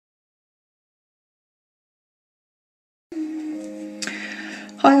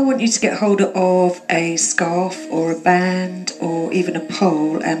Hi, I want you to get hold of a scarf or a band or even a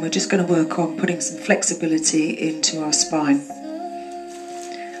pole, and we're just going to work on putting some flexibility into our spine.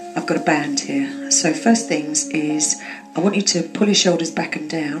 I've got a band here. So first things is I want you to pull your shoulders back and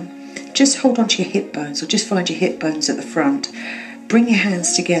down. Just hold on to your hip bones, or just find your hip bones at the front. Bring your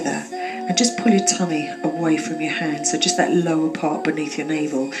hands together and just pull your tummy away from your hands, so just that lower part beneath your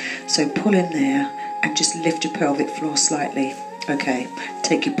navel. So pull in there and just lift your pelvic floor slightly. Okay,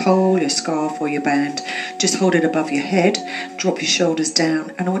 take your pole, your scarf or your band, just hold it above your head, drop your shoulders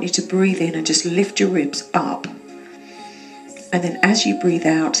down, and I want you to breathe in and just lift your ribs up. And then as you breathe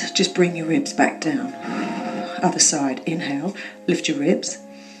out, just bring your ribs back down. Other side, inhale, lift your ribs,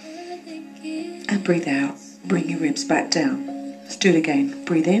 and breathe out, bring your ribs back down. Let's do it again.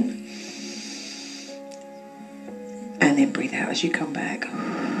 Breathe in, and then breathe out as you come back.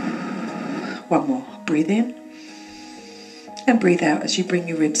 One more. Breathe in, and breathe out as you bring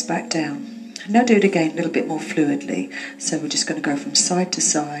your ribs back down. Now do it again a little bit more fluidly. So we're just going to go from side to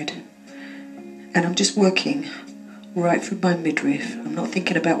side, and I'm just working right through my midriff. I'm not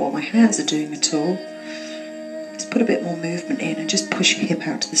thinking about what my hands are doing at all. Let's put a bit more movement in and just push your hip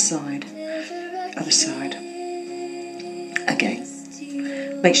out to the side. Other side. Again.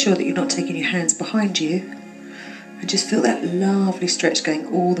 Make sure that you're not taking your hands behind you, and just feel that lovely stretch going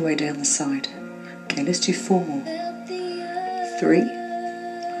all the way down the side. Okay, let's do 4 more. 3,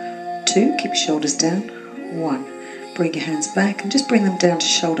 2, keep your shoulders down. 1, bring your hands back and just bring them down to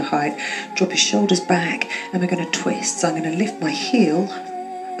shoulder height. Drop your shoulders back, and we're going to twist. So I'm going to lift my heel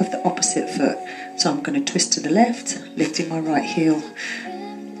of the opposite foot. So I'm going to twist to the left, lifting my right heel,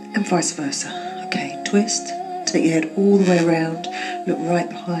 and vice versa. Okay, twist, take your head all the way around, look right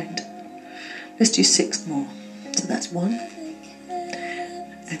behind. Let's do 6 more. So that's 1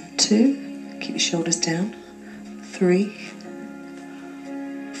 and 2, keep your shoulders down. 3,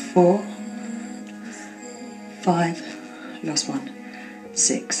 4, 5, last 1,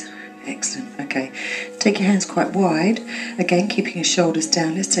 6. Excellent. Okay, take your hands quite wide, again keeping your shoulders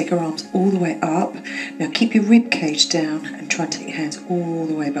down. Let's take our arms all the way up. Now keep your rib cage down and try and take your hands all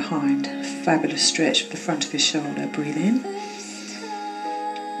the way behind. Fabulous stretch for the front of your shoulder. Breathe in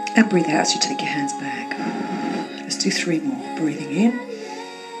and breathe out as you take your hands back. Let's do 3 more. Breathing in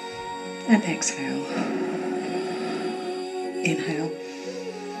and exhale. Inhale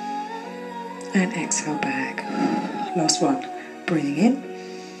and exhale back. Last 1. Breathing in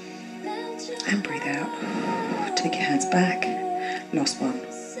and breathe out. Take your hands back. Last 1.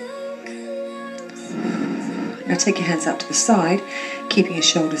 Now take your hands up to the side, keeping your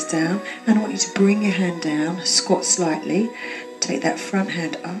shoulders down, and I want you to bring your hand down, squat slightly, take that front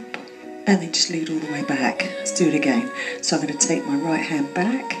hand up, and then just lead all the way back. Let's do it again. So I'm going to take my right hand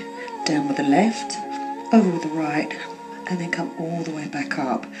back, down with the left, over with the right, and then come all the way back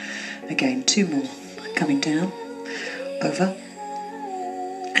up. Again, 2 more. Coming down, over,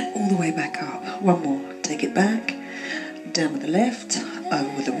 and all the way back up. 1 more. Take it back, down with the left, over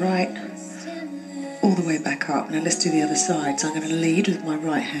with the right, all the way back up. Now let's do the other side. So I'm going to lead with my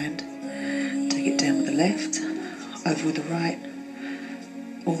right hand, take it down with the left, over with the right,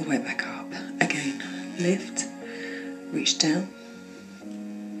 all the way back up. Again, lift, reach down.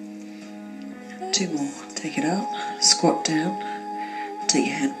 2 more. Take it up, squat down, take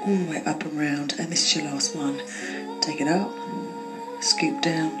your hand all the way up and round, and this is your last one. Take it up, scoop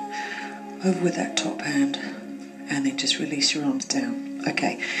down, over with that top hand, and then just release your arms down.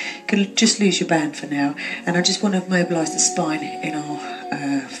 Okay, you can just lose your band for now, and I just want to mobilise the spine in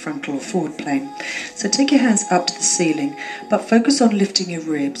our frontal or forward plane. So take your hands up to the ceiling, but focus on lifting your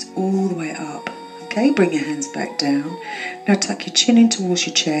ribs all the way up. Okay, bring your hands back down. Now tuck your chin in towards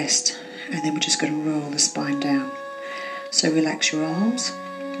your chest, and then we're just going to roll the spine down. So relax your arms.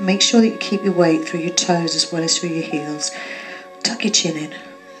 Make sure that you keep your weight through your toes as well as through your heels. Tuck your chin in.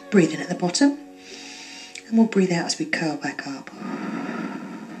 Breathe in at the bottom, and we'll breathe out as we curl back up.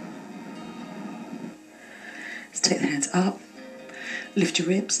 Let's take the hands up, lift your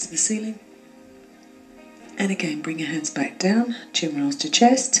ribs to the ceiling, and again bring your hands back down, chin rolls to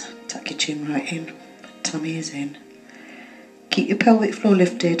chest, tuck your chin right in, tummy is in. Keep your pelvic floor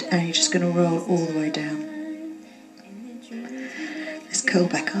lifted, and you're just going to roll all the way down. Let's curl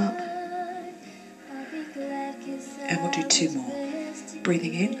back up, and we'll do 2 more.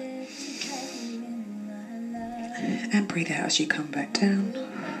 Breathing in, and breathe out as you come back down.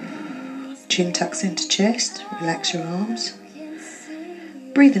 Chin tucks into chest, relax your arms.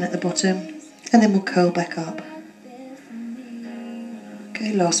 Breathe in at the bottom, and then we'll curl back up.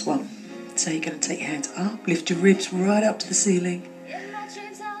 Okay, last one. So you're going to take your hands up, lift your ribs right up to the ceiling.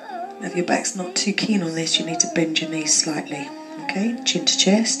 Now if your back's not too keen on this, you need to bend your knees slightly. Okay, chin to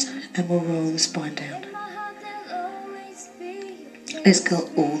chest, and we'll roll the spine down. Let's go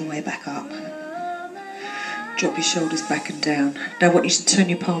all the way back up. Drop your shoulders back and down. Now I want you to turn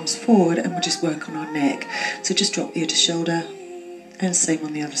your palms forward and we'll just work on our neck. So just drop ear to shoulder, and same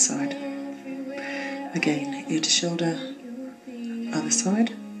on the other side. Again, ear to shoulder, other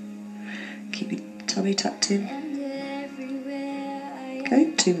side. Keep your tummy tucked in.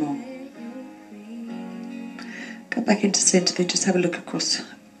 Okay, 2 more. Go back into centre, then just have a look across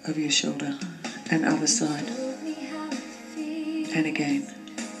over your shoulder, and other side. And again.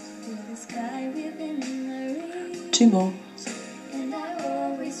 2 more.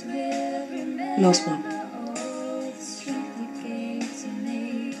 Last one.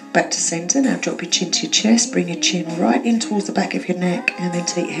 Back to centre. Now drop your chin to your chest. Bring your chin right in towards the back of your neck, and then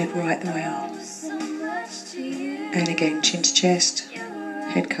take your head right the way up. And again, chin to chest.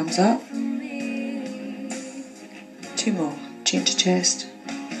 Head comes up. 2 more. Chin to chest.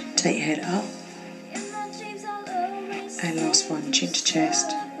 Take your head up. And last one, chin to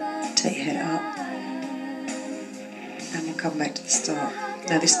chest. Take your head up. And we'll come back to the start.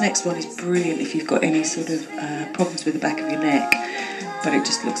 Now this next one is brilliant if you've got any sort of problems with the back of your neck, but it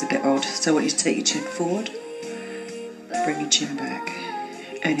just looks a bit odd. So I want you to take your chin forward, bring your chin back,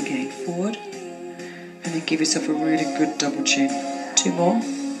 and again forward, and then give yourself a really good double chin. 2 more.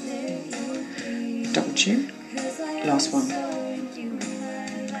 Double chin. Last one.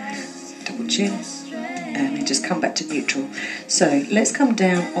 Double chin. And then just come back to neutral. So let's come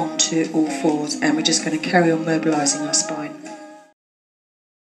down onto all fours, and we're just going to carry on mobilising our spine.